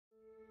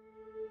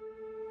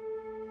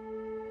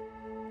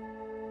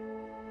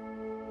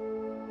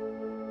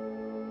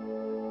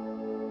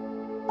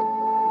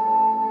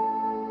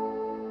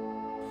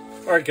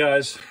Alright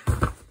guys,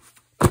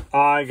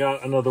 I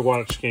got another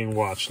Watch Gang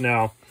watch.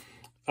 Now,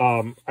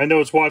 I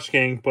know it's Watch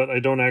Gang, but I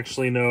don't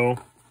actually know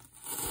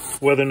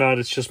whether or not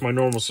it's just my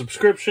normal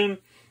subscription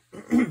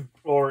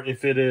or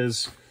if it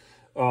is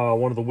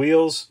one of the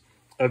wheels.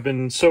 I've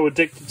been so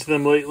addicted to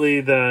them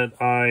lately that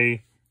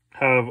I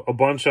have a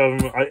bunch of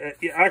them.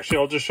 Actually,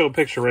 I'll just show a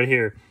picture right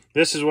here.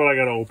 This is what I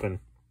got to open.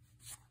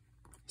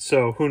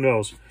 So, who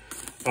knows?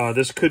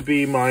 This could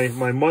be my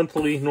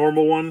monthly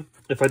normal one.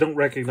 If I don't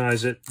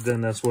recognize it,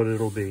 then that's what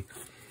it'll be.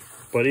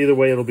 But either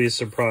way, it'll be a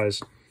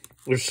surprise.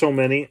 There's so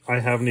many, I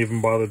haven't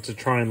even bothered to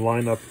try and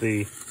line up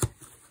the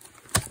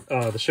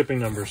shipping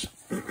numbers.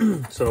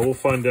 So we'll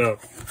find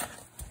out.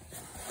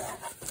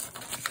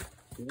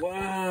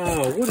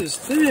 Wow, what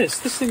is this?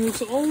 This thing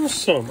looks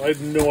awesome. I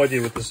have no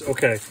idea what this is.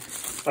 Okay,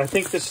 I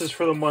think this is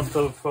for the month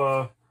of...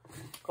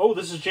 oh,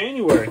 this is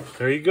January.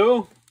 There you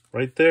go.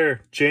 Right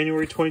there.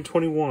 January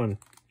 2021.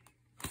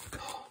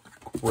 Oh,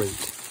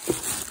 great.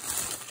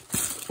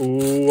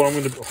 Ooh, I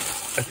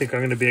think I'm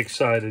gonna be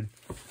excited.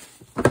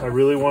 I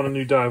really want a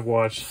new dive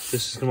watch.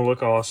 This is gonna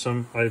look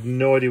awesome. I have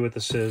no idea what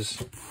this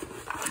is.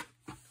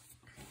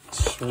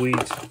 Sweet.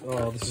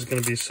 Oh, this is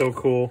gonna be so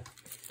cool.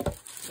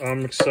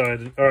 I'm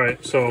excited. All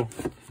right, so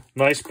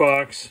nice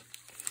box,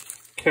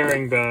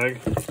 carrying bag.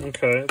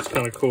 Okay, it's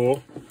kind of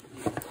cool.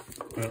 All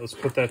right, let's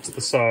put that to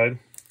the side.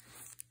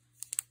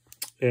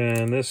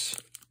 And this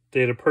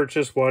date of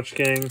purchase, Watch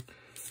Gang.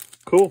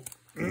 Cool.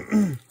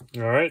 All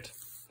right.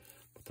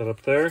 That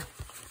up there.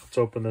 Let's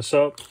open this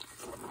up.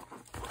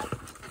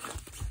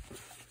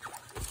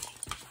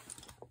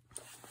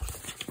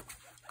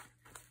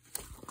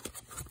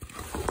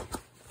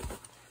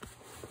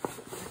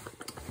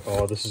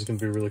 Oh, this is going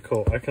to be really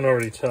cool. I can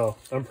already tell.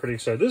 I'm pretty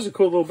excited. This is a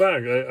cool little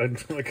bag. I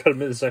gotta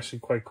admit, it's actually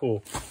quite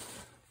cool.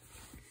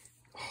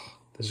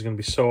 This is going to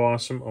be so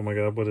awesome. Oh my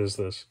god, what is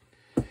this?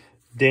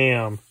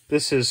 Damn,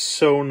 this is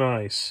so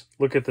nice.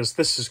 Look at this.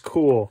 This is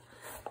cool.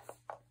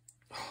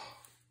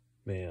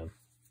 Man.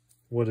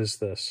 What is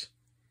this?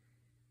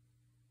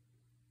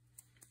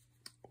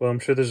 Well, I'm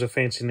sure there's a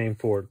fancy name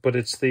for it, but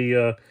it's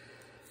the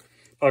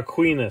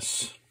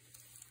Aquinus.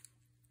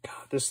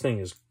 God, this thing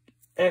is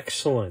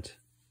excellent.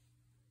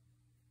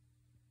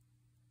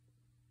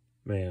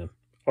 Man.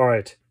 All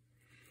right.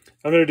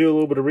 I'm going to do a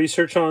little bit of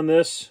research on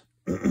this,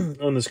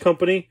 on this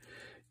company,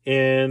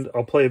 and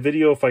I'll play a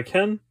video if I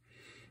can.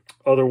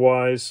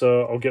 Otherwise,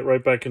 I'll get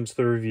right back into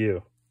the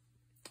review.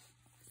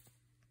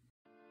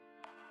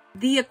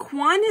 The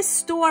Aquinus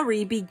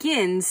story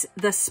begins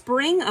the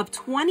spring of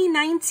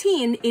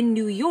 2019 in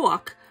New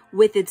York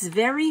with its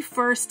very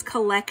first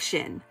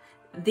collection.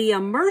 The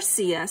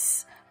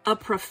Immersius, a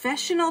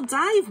professional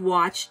dive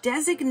watch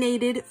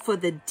designated for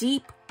the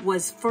deep,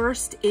 was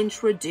first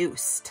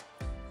introduced.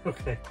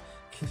 Okay,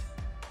 can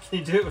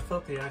you do it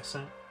without the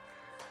accent?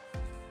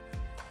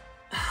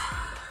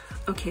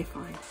 Okay,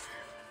 fine.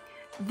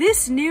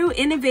 This new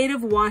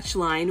innovative watch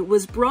line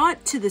was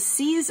brought to the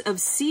seas of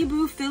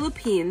Cebu,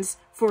 Philippines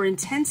for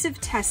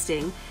intensive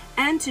testing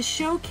and to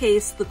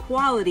showcase the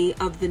quality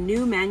of the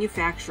new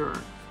manufacturer.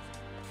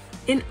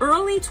 In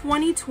early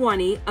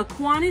 2020,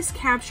 Aquinus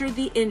captured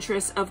the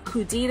interest of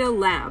Kudita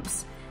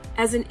Labs.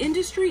 As an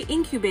industry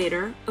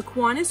incubator,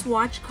 Aquinus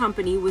Watch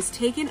Company was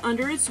taken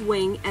under its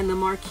wing and the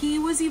marquee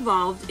was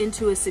evolved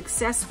into a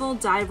successful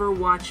diver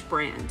watch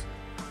brand.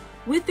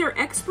 With their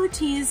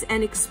expertise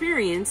and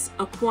experience,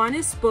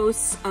 Aquinus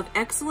boasts of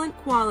excellent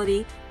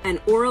quality and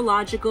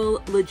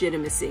horological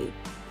legitimacy.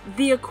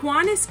 The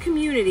Aquinus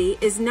community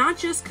is not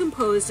just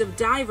composed of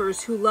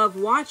divers who love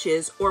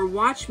watches or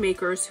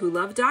watchmakers who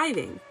love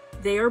diving.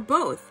 They are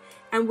both,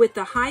 and with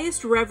the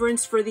highest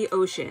reverence for the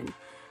ocean,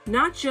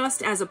 not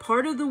just as a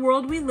part of the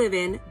world we live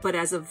in, but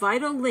as a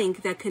vital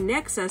link that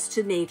connects us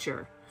to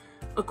nature.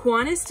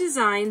 Aquinus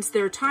designs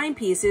their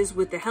timepieces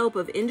with the help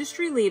of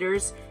industry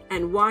leaders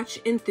and watch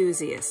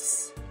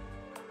enthusiasts.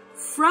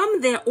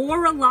 From their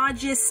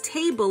horologist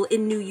table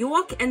in New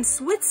York and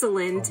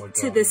Switzerland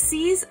to the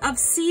seas of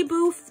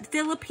Cebu,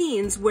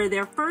 Philippines, where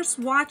their first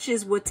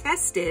watches were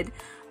tested,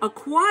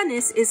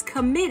 Aquinus is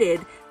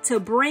committed to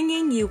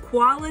bringing you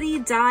quality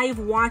dive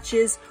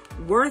watches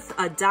worth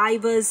a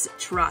diver's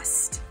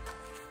trust.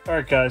 All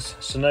right, guys.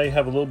 So now you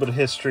have a little bit of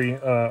history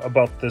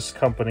about this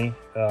company.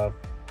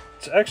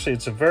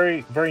 It's a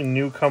very, very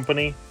new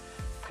company.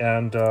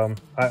 And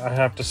I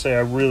have to say, I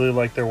really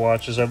like their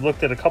watches. I've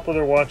looked at a couple of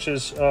their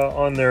watches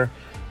on their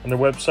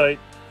website.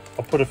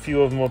 I'll put a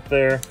few of them up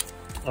there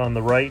on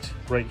the right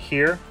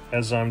here,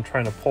 as I'm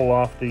trying to pull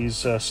off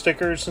these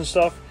stickers and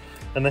stuff.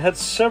 And they had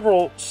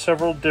several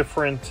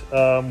different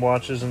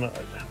watches, and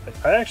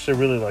I actually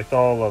really liked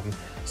all of them.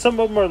 Some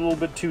of them are a little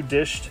bit too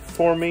dished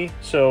for me,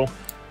 so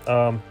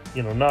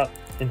you know, not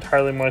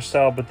entirely my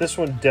style. But this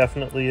one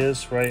definitely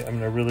is, right? I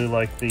mean, I really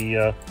like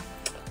the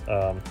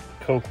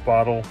Coke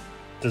bottle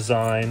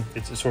design.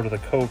 It's sort of the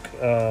Coke,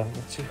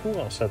 let's see, who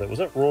else had that? Was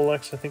that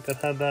Rolex, I think, that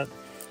had that?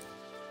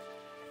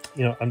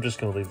 You know, I'm just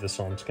going to leave this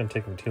on. It's going to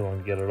take me too long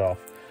to get it off.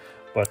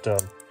 But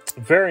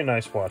Very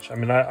nice watch. I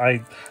mean,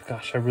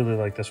 gosh, I really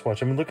like this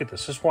watch. I mean, look at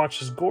this. This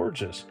watch is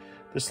gorgeous.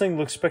 this thing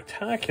looks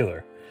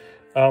spectacular.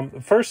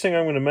 First thing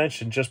I'm going to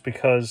mention, just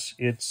because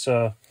it's,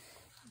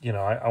 you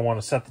know, I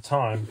want to set the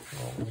time.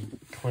 Let me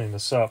clean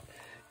this up.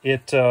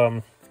 It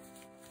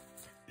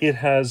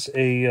has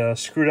a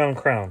screw-down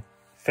crown.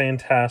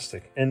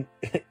 Fantastic. And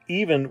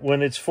even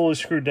when it's fully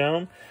screwed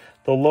down,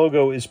 the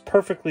logo is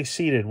perfectly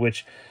seated,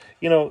 which,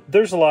 you know,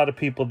 there's a lot of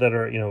people that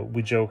are, you know,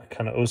 we joke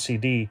kind of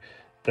OCD,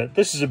 that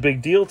this is a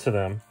big deal to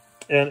them.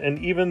 And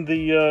even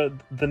the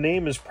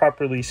name is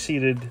properly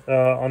seated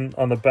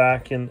on the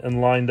back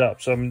and lined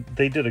up. So I mean,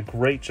 they did a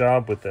great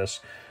job with this,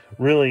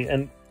 really.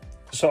 And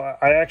so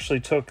I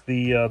actually took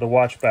the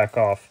watch back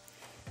off,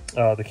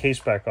 the case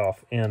back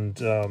off, and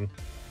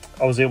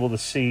I was able to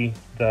see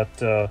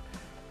that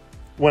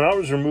when I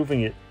was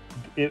removing it,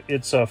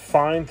 it's a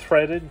fine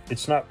threaded.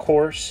 It's not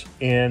coarse,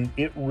 and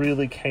it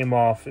really came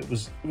off. It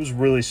was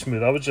really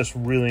smooth. I was just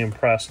really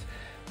impressed.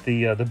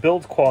 The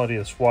build quality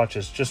of this watch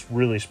is just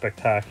really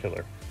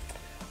spectacular.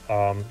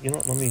 You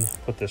know, let me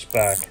put this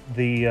back.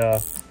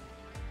 The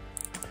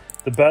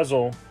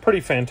bezel, pretty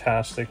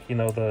fantastic. You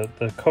know,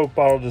 the Coke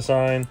bottle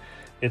design.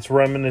 It's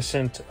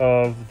reminiscent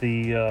of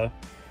the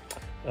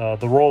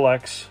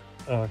Rolex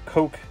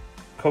Coke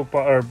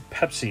or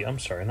Pepsi. I'm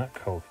sorry, not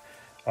Coke.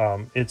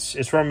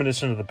 It's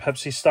reminiscent of the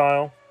Pepsi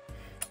style.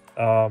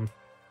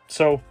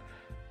 So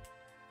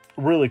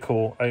really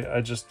cool.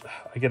 I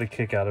get a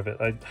kick out of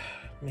it.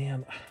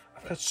 Man,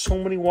 I've got so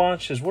many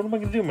watches. What am I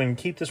gonna do? Am I gonna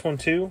keep this one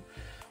too?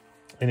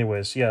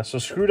 Anyways, yeah. So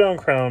screw down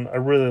crown. I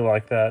really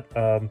like that.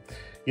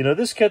 You know,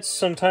 this gets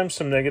sometimes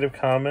some negative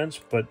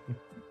comments, but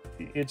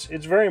it's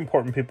very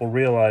important people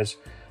realize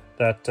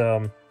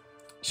that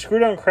screw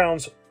down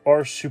crowns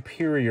are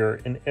superior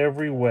in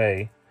every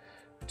way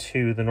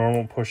to the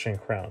normal pushing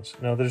crowns.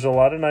 Now, there's a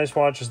lot of nice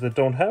watches that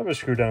don't have a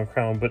screw down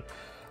crown, but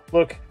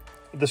look,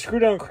 the screw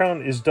down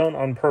crown is done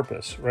on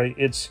purpose, right?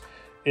 It's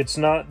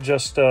not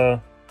just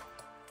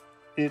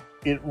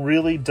it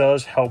really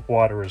does help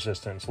water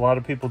resistance. A lot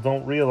of people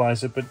don't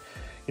realize it, but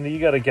you know, you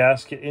got a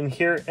gasket in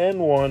here and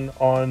one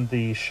on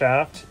the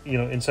shaft, you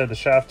know, inside the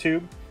shaft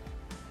tube,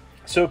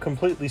 so it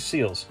completely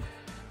seals.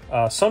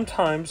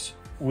 Sometimes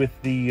with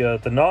the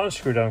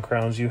non-screw down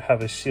crowns, you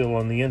have a seal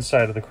on the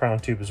inside of the crown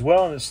tube as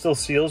well, and it still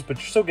seals, but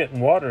you're still getting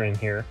water in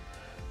here,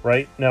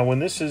 right? Now, when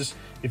this is,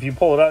 if you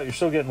pull it out, you're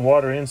still getting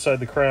water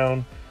inside the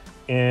crown,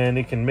 and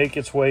it can make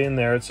its way in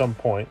there at some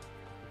point.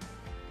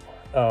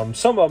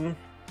 Some of them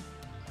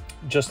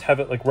just have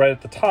it like right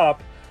at the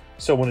top,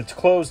 so when it's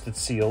closed, it's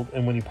sealed,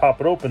 and when you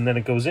pop it open, then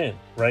it goes in,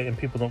 right? And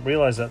people don't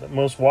realize that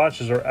most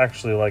watches are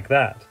actually like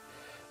that.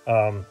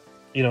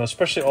 You know,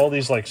 especially all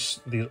these like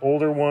these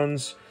older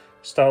ones,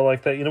 style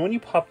like that. You know, when you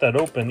pop that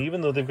open, even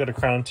though they've got a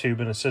crown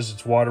tube and it says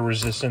it's water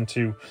resistant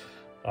to,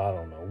 I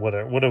don't know,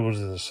 whatever does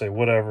it say?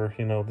 Whatever,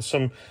 you know,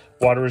 some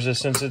water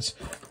resistance.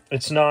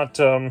 It's not.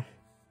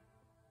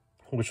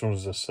 Which one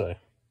does this say?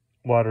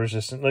 Water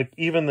resistant. Like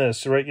even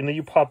this, right? You know,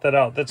 you pop that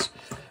out. That's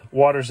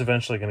water's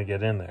eventually going to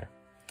get in there.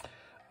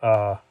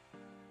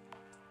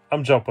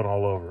 I'm jumping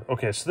all over.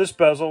 Okay, so this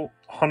bezel,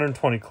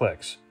 120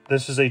 clicks.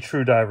 This is a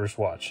true diver's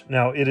watch.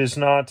 Now, it is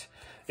not.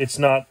 It's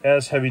not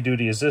as heavy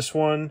duty as this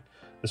one.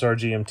 This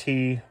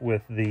RGMT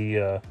with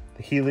the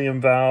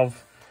helium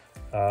valve,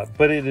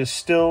 but it is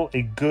still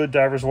a good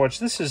diver's watch.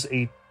 This is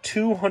a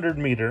 200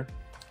 meter,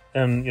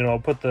 and you know, I'll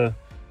put the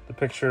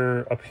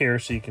picture up here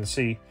so you can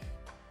see.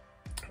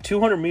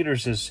 200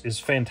 meters is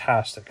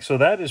fantastic. So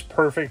that is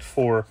perfect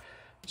for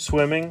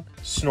swimming,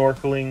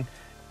 snorkeling,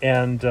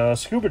 and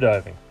scuba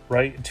diving,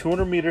 right?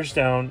 200 meters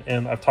down,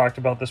 and I've talked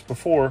about this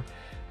before.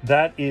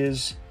 That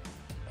is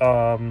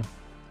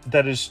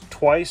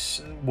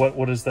twice,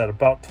 what is that,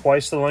 about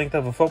twice the length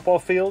of a football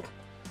field.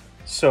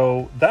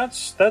 So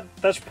that's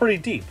pretty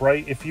deep,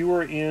 right? If you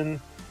were in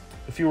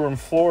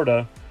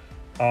Florida,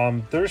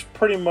 there's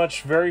pretty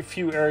much very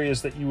few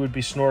areas that you would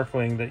be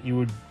snorkeling that you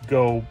would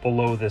go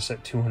below this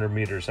at 200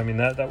 meters. I mean,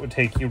 that would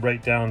take you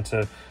right down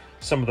to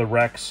some of the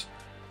wrecks,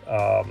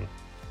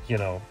 you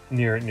know,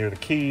 near the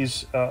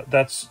Keys.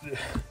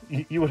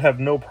 You would have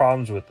no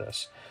problems with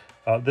this.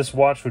 This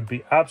watch would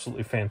be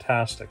absolutely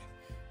fantastic.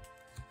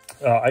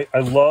 I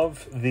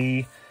love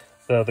the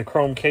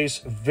chrome case,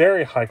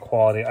 very high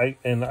quality.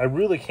 I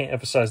really can't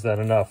emphasize that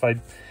enough.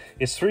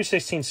 It's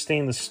 3/16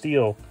 stainless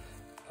steel,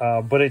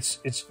 but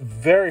it's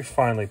very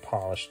finely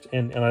polished,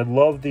 and I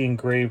love the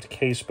engraved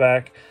case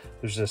back.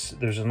 There's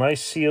a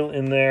nice seal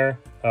in there.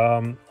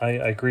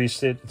 I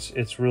greased it.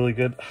 It's really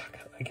good.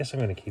 I guess I'm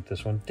gonna keep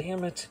this one.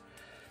 Damn it.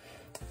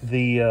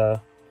 The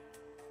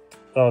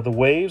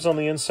waves on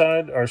the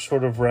inside are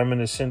sort of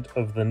reminiscent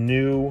of the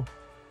new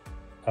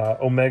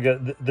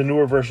Omega, the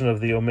newer version of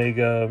the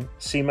Omega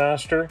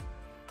Seamaster.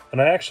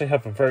 And I actually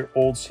have a very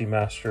old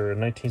Seamaster in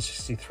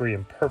 1963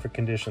 in perfect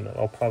condition that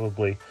I'll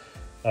probably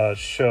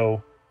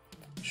show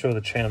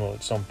the channel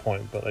at some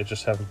point, but I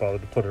just haven't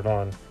bothered to put it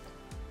on.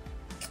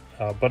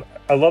 But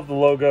I love the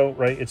logo,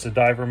 right? It's a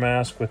diver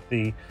mask with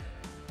the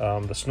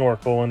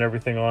snorkel and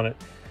everything on it.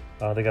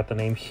 They got the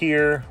name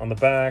here on the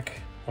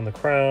back, on the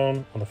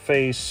crown, on the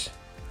face.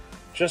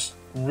 Just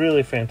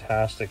really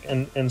fantastic,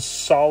 and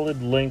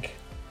solid link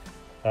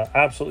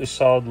Absolutely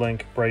solid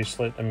link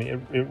bracelet. I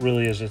mean, it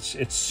really is.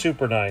 It's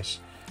super nice.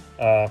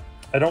 I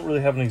don't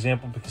really have an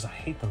example because I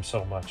hate them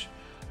so much.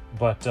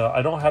 But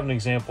I don't have an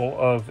example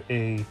of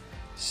a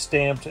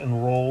stamped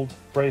and rolled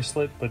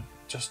bracelet, but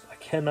just I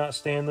cannot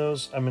stand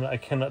those. I mean, I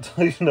cannot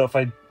tell you enough.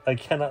 I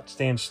cannot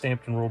stand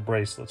stamped and rolled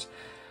bracelets.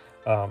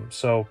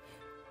 So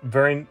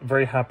very,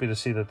 very happy to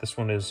see that this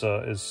one is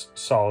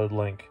solid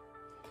link.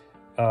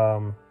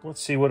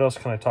 Let's see, what else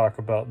can I talk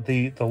about?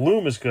 The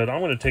loom is good. I'm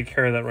going to take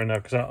care of that right now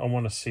because I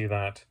want to see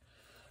that.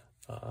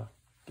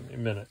 Give me a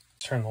minute.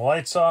 Turn the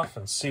lights off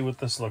and see what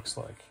this looks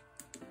like.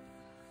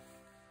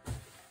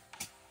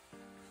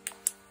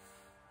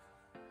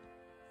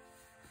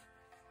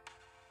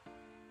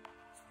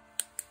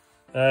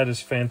 That is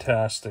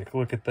fantastic.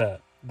 Look at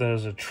that. That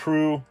is a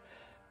true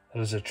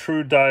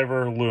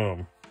diver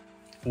loom.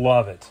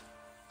 Love it.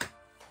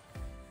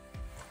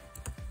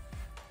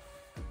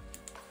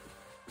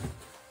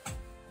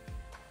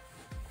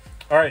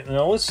 All right,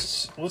 now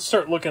let's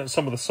start looking at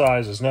some of the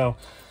sizes. Now,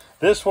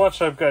 this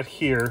watch I've got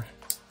here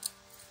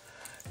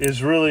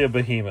is really a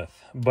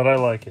behemoth, but I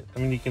like it. I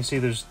mean, you can see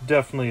there's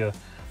definitely a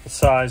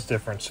size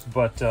difference,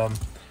 but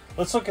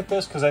let's look at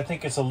this because I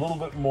think it's a little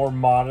bit more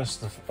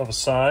modest of a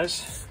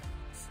size.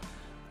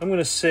 I'm going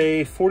to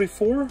say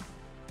 44?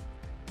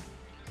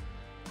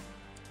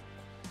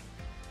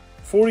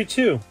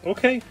 42.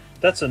 Okay,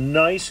 that's a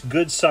nice,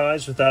 good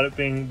size without it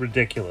being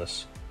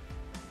ridiculous.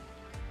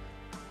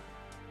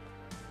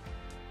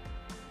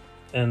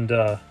 And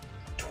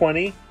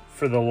 20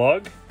 for the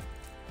lug.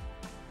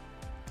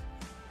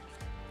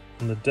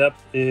 And the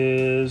depth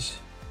is,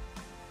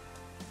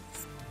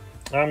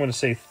 I'm going to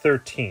say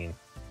 13.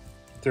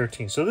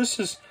 13. So this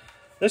is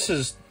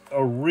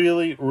a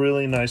really,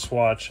 really nice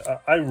watch.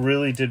 I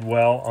really did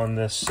well on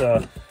this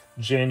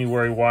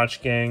January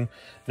Watch Gang.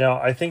 Now,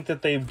 I think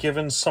that they've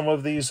given some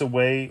of these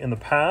away in the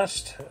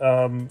past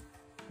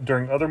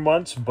during other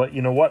months, but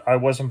you know what? I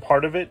wasn't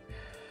part of it.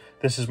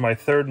 This is my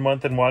 3rd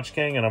month in Watch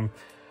Gang, and I'm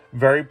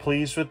very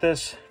pleased with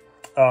this.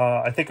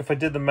 I think if I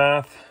did the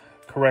math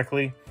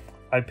correctly,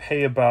 I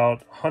pay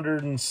about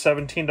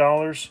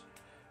 $117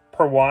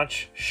 per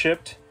watch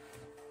shipped.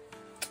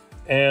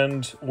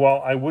 And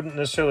while I wouldn't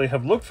necessarily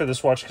have looked for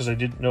this watch because I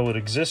didn't know it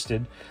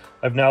existed,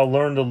 I've now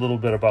learned a little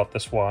bit about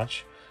this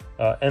watch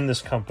and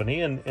this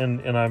company,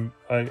 and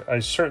I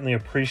certainly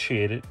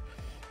appreciate it.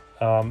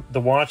 The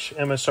watch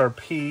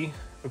MSRP,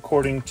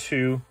 according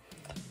to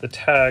the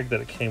tag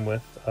that it came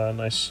with,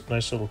 nice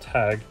little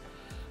tag.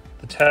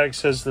 The tag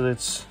says that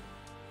it's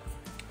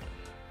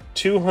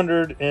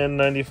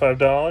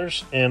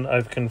 $295, and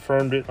I've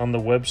confirmed it on the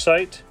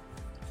website.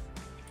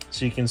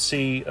 So you can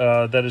see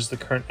that is the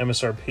current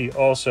MSRP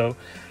also.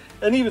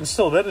 And even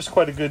still, that is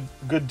quite a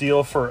good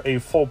deal for a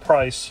full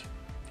price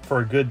for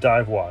a good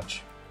dive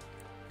watch.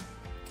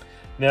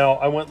 Now,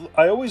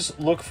 I always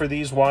look for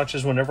these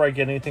watches whenever I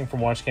get anything from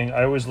Watch Gang.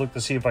 I always look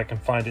to see if I can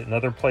find it in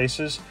other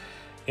places.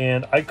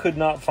 And I could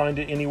not find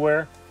it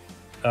anywhere.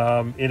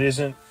 It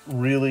isn't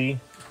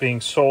really being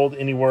sold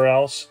anywhere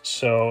else.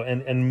 So,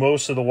 and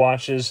most of the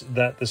watches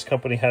that this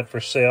company had for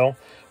sale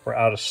were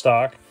out of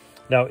stock.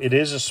 Now, it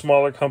is a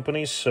smaller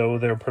company, so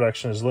their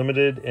production is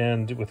limited,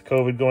 and with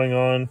COVID going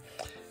on,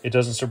 it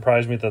doesn't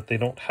surprise me that they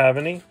don't have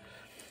any.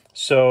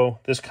 So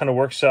this kind of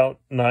works out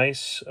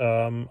nice.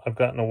 I've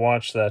gotten a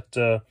watch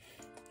that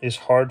is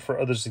hard for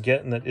others to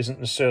get and that isn't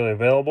necessarily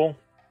available.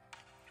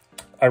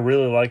 I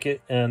really like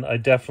it, and I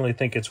definitely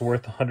think it's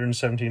worth the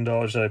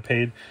 $117 that I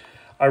paid.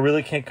 I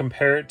really can't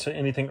compare it to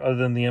anything other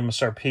than the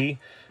MSRP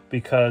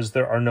because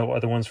there are no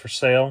other ones for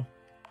sale.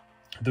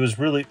 There was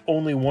really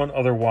only one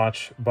other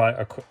watch by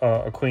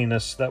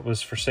Aquinus that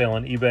was for sale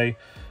on eBay,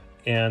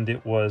 and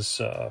it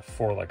was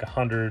for like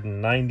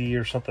 $190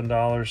 or something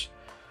dollars.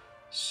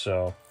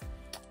 So,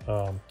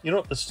 you know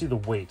what? Let's do the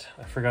weight.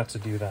 I forgot to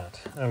do that.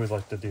 I always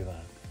like to do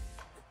that,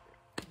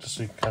 just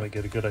so you can kind of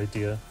get a good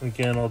idea. And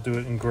again, I'll do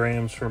it in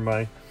grams for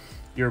my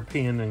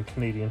European and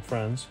Canadian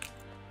friends,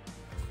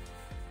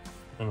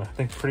 and I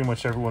think pretty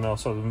much everyone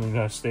else other than the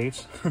United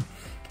States.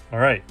 All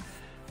right,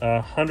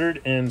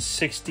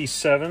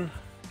 167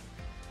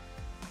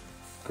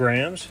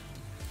 grams.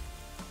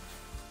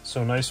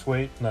 So nice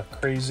weight, not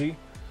crazy.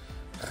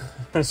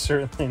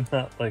 Certainly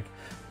not like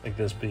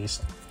this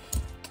beast.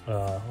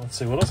 Let's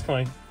see, what else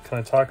can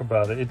I talk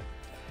about it?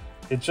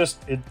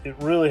 It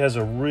really has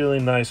a really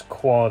nice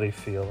quality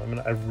feel. I mean,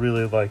 I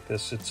really like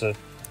this. It's a,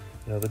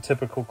 the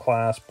typical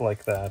clasp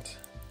like that.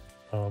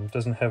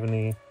 Doesn't have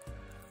any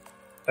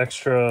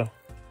extra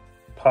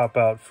pop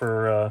out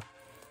for a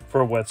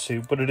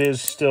wetsuit, but it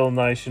is still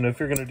nice. If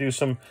you're going to do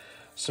some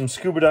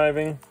scuba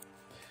diving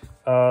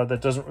that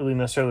doesn't really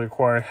necessarily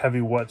require a heavy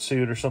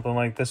wetsuit or something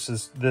like this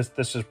is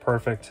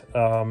perfect.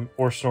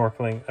 Or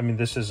snorkeling. I mean,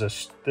 this is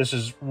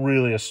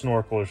really a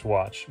snorkeler's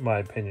watch, in my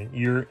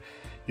opinion.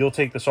 You'll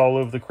take this all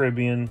over the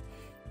Caribbean,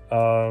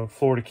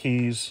 Florida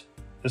Keys.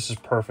 This is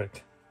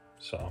perfect.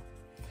 So,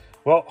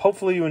 well,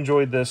 hopefully you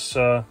enjoyed this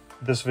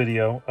this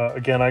video.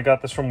 Again, I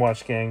got this from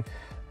Watch Gang.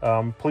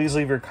 Please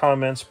leave your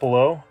comments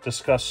below.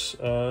 Discuss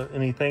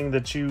anything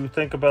that you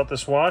think about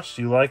this watch.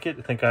 Do you like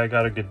it? Think I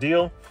got a good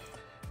deal?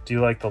 Do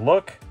you like the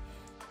look?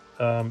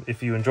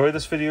 If you enjoy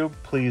this video,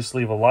 please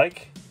leave a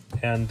like.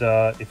 And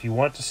if you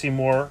want to see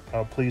more,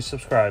 please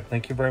subscribe.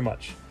 Thank you very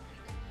much.